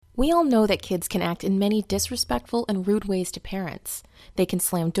We all know that kids can act in many disrespectful and rude ways to parents. They can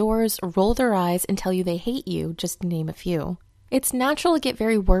slam doors, roll their eyes, and tell you they hate you, just to name a few. It's natural to get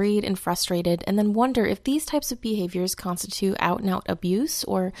very worried and frustrated and then wonder if these types of behaviors constitute out-and-out abuse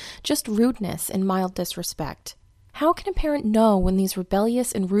or just rudeness and mild disrespect. How can a parent know when these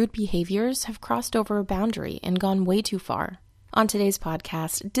rebellious and rude behaviors have crossed over a boundary and gone way too far? On today's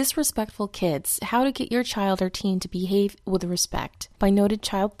podcast, Disrespectful Kids, How to Get Your Child or Teen to Behave with Respect by noted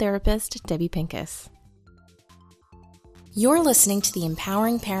child therapist Debbie Pincus. You're listening to the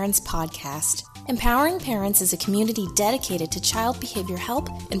Empowering Parents podcast. Empowering Parents is a community dedicated to child behavior help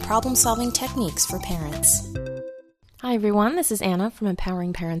and problem-solving techniques for parents. Hi everyone, this is Anna from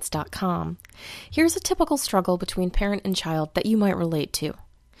EmpoweringParents.com. Here's a typical struggle between parent and child that you might relate to.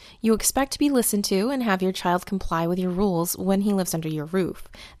 You expect to be listened to and have your child comply with your rules when he lives under your roof.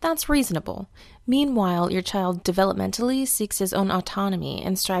 That's reasonable. Meanwhile, your child developmentally seeks his own autonomy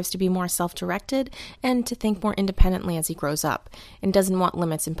and strives to be more self-directed and to think more independently as he grows up and doesn't want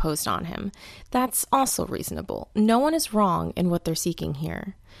limits imposed on him. That's also reasonable. No one is wrong in what they're seeking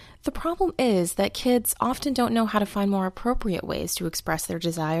here. The problem is that kids often don't know how to find more appropriate ways to express their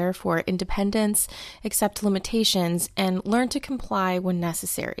desire for independence, accept limitations, and learn to comply when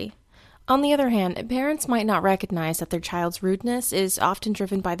necessary. On the other hand, parents might not recognize that their child's rudeness is often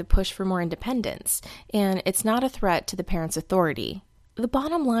driven by the push for more independence, and it's not a threat to the parent's authority. The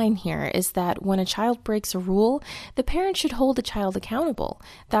bottom line here is that when a child breaks a rule, the parent should hold the child accountable.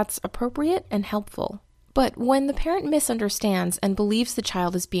 That's appropriate and helpful. But when the parent misunderstands and believes the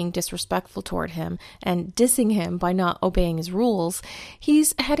child is being disrespectful toward him and dissing him by not obeying his rules,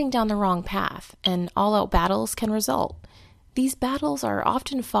 he's heading down the wrong path, and all-out battles can result. These battles are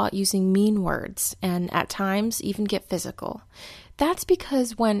often fought using mean words, and at times even get physical. That's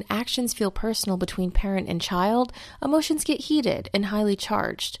because when actions feel personal between parent and child, emotions get heated and highly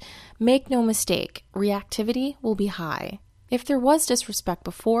charged. Make no mistake, reactivity will be high. If there was disrespect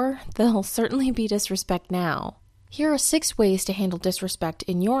before, there'll certainly be disrespect now. Here are 6 ways to handle disrespect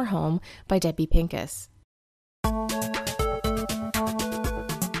in your home by Debbie Pincus.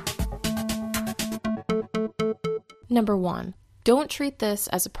 Number 1, don't treat this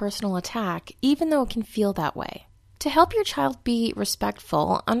as a personal attack, even though it can feel that way. To help your child be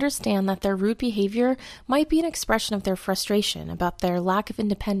respectful, understand that their rude behavior might be an expression of their frustration about their lack of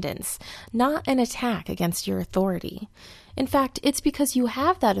independence, not an attack against your authority. In fact, it's because you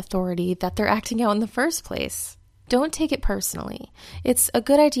have that authority that they're acting out in the first place. Don't take it personally. It's a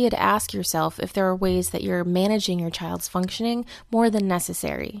good idea to ask yourself if there are ways that you're managing your child's functioning more than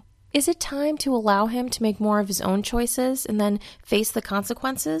necessary. Is it time to allow him to make more of his own choices and then face the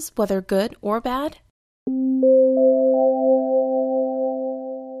consequences, whether good or bad?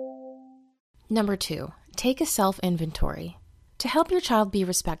 Number 2, take a self-inventory. To help your child be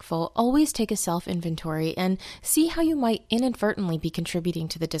respectful, always take a self-inventory and see how you might inadvertently be contributing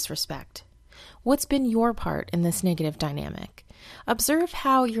to the disrespect. What's been your part in this negative dynamic? Observe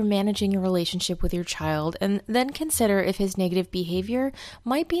how you're managing your relationship with your child and then consider if his negative behavior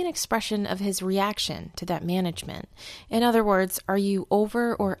might be an expression of his reaction to that management. In other words, are you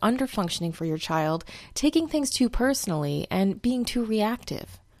over or under functioning for your child, taking things too personally and being too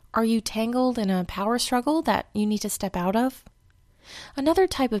reactive? Are you tangled in a power struggle that you need to step out of? Another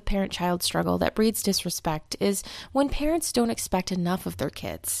type of parent-child struggle that breeds disrespect is when parents don't expect enough of their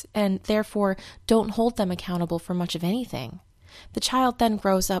kids and therefore don't hold them accountable for much of anything. The child then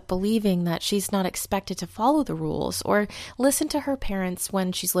grows up believing that she's not expected to follow the rules or listen to her parents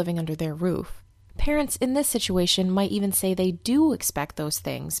when she's living under their roof. Parents in this situation might even say they do expect those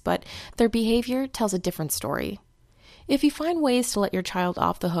things, but their behavior tells a different story. If you find ways to let your child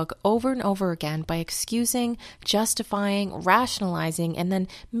off the hook over and over again by excusing, justifying, rationalizing, and then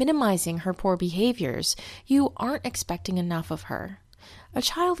minimizing her poor behaviors, you aren't expecting enough of her. A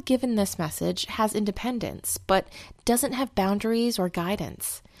child given this message has independence, but doesn't have boundaries or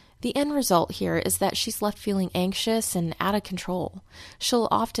guidance. The end result here is that she's left feeling anxious and out of control. She'll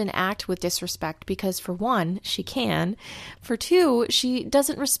often act with disrespect because, for one, she can. For two, she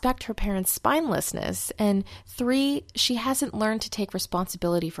doesn't respect her parents' spinelessness. And 3, she hasn't learned to take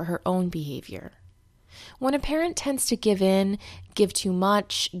responsibility for her own behavior. When a parent tends to give in, give too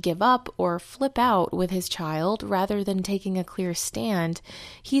much, give up, or flip out with his child rather than taking a clear stand,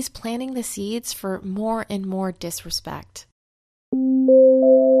 he's planting the seeds for more and more disrespect.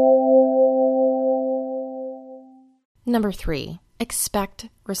 Number 3, expect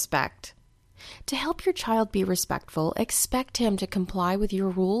respect. To help your child be respectful, expect him to comply with your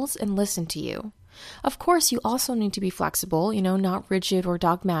rules and listen to you. Of course, you also need to be flexible, not rigid or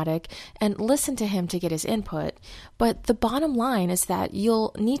dogmatic, and listen to him to get his input. But the bottom line is that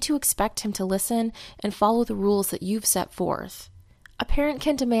you'll need to expect him to listen and follow the rules that you've set forth. A parent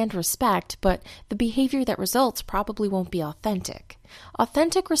can demand respect, but the behavior that results probably won't be authentic.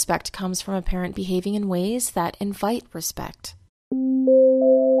 Authentic respect comes from a parent behaving in ways that invite respect.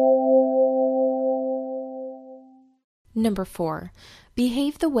 Number 4,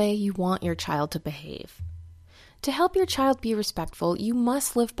 behave the way you want your child to behave. To help your child be respectful, you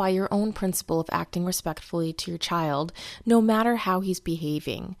must live by your own principle of acting respectfully to your child, no matter how he's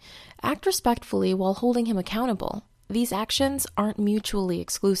behaving. Act respectfully while holding him accountable. These actions aren't mutually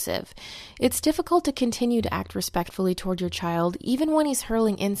exclusive. It's difficult to continue to act respectfully toward your child even when he's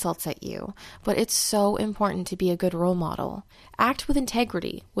hurling insults at you, but it's so important to be a good role model. Act with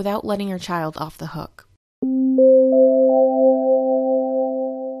integrity without letting your child off the hook.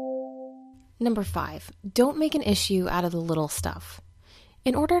 Number 5, don't make an issue out of the little stuff.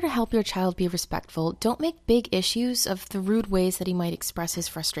 In order to help your child be respectful, don't make big issues of the rude ways that he might express his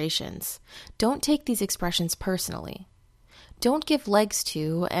frustrations. Don't take these expressions personally. Don't give legs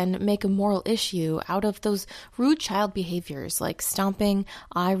to and make a moral issue out of those rude child behaviors like stomping,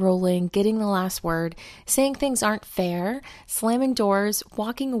 eye-rolling, getting the last word, saying things aren't fair, slamming doors,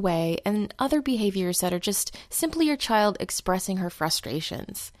 walking away, and other behaviors that are just simply your child expressing her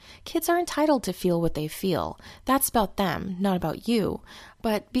frustrations. Kids are entitled to feel what they feel. That's about them, not about you.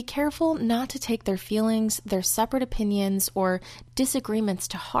 But be careful not to take their feelings, their separate opinions, or disagreements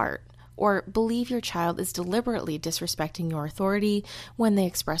to heart, or believe your child is deliberately disrespecting your authority when they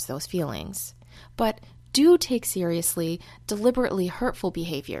express those feelings. But do take seriously deliberately hurtful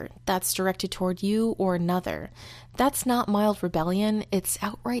behavior that's directed toward you or another. That's not mild rebellion, it's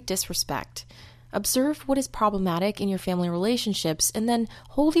outright disrespect. Observe what is problematic in your family relationships and then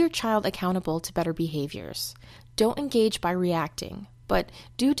hold your child accountable to better behaviors. Don't engage by reacting, but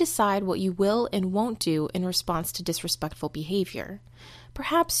do decide what you will and won't do in response to disrespectful behavior.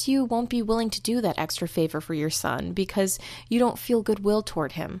 Perhaps you won't be willing to do that extra favor for your son because you don't feel goodwill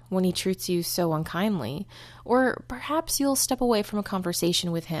toward him when he treats you so unkindly. Or perhaps you'll step away from a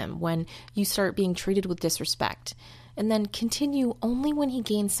conversation with him when you start being treated with disrespect, and then continue only when he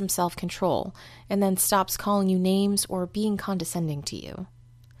gains some self-control and then stops calling you names or being condescending to you.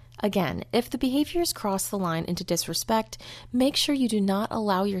 Again, if the behaviors cross the line into disrespect, make sure you do not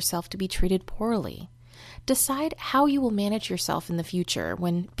allow yourself to be treated poorly. Decide how you will manage yourself in the future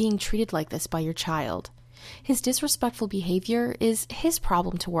when being treated like this by your child. His disrespectful behavior is his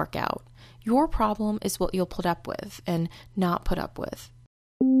problem to work out. Your problem is what you'll put up with and not put up with.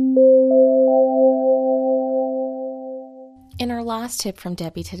 And our last tip from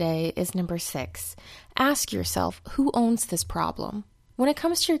Debbie today is number 6. Ask yourself, who owns this problem? When it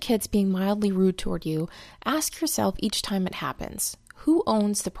comes to your kids being mildly rude toward you, ask yourself each time it happens, who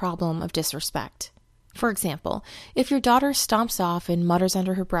owns the problem of disrespect? For example, if your daughter stomps off and mutters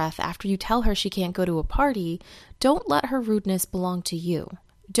under her breath after you tell her she can't go to a party, don't let her rudeness belong to you.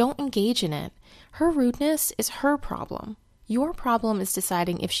 Don't engage in it. Her rudeness is her problem. Your problem is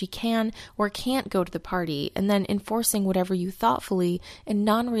deciding if she can or can't go to the party and then enforcing whatever you thoughtfully and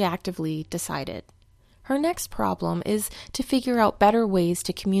non-reactively decided. Her next problem is to figure out better ways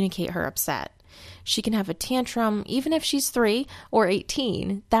to communicate her upset. She can have a tantrum even if she's 3 or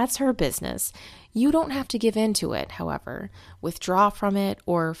 18. That's her business. You don't have to give in to it, however, withdraw from it,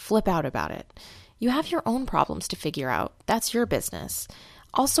 or flip out about it. You have your own problems to figure out. That's your business.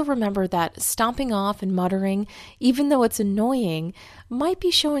 Also remember that stomping off and muttering, even though it's annoying, might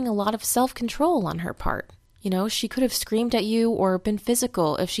be showing a lot of self-control on her part. She could have screamed at you or been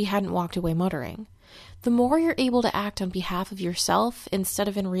physical if she hadn't walked away muttering. The more you're able to act on behalf of yourself instead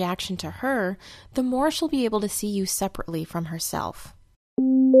of in reaction to her, the more she'll be able to see you separately from herself.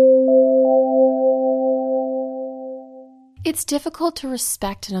 It's difficult to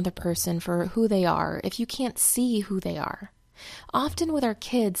respect another person for who they are if you can't see who they are. Often with our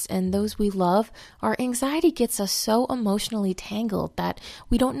kids and those we love, our anxiety gets us so emotionally tangled that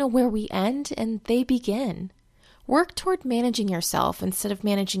we don't know where we end and they begin. Work toward managing yourself instead of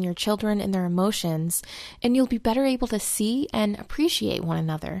managing your children and their emotions, and you'll be better able to see and appreciate one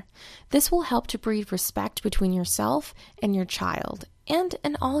another. This will help to breed respect between yourself and your child, and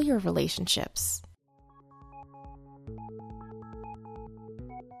in all your relationships.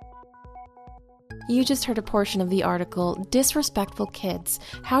 You just heard a portion of the article, Disrespectful Kids,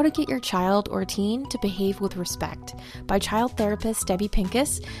 How to Get Your Child or Teen to Behave with Respect, by child therapist Debbie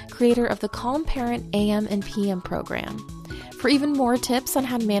Pincus, creator of the Calm Parent AM and PM program. For even more tips on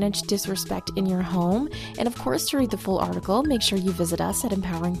how to manage disrespect in your home, and of course to read the full article, make sure you visit us at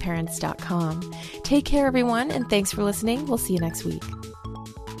empoweringparents.com. Take care, everyone, and thanks for listening. We'll see you next week.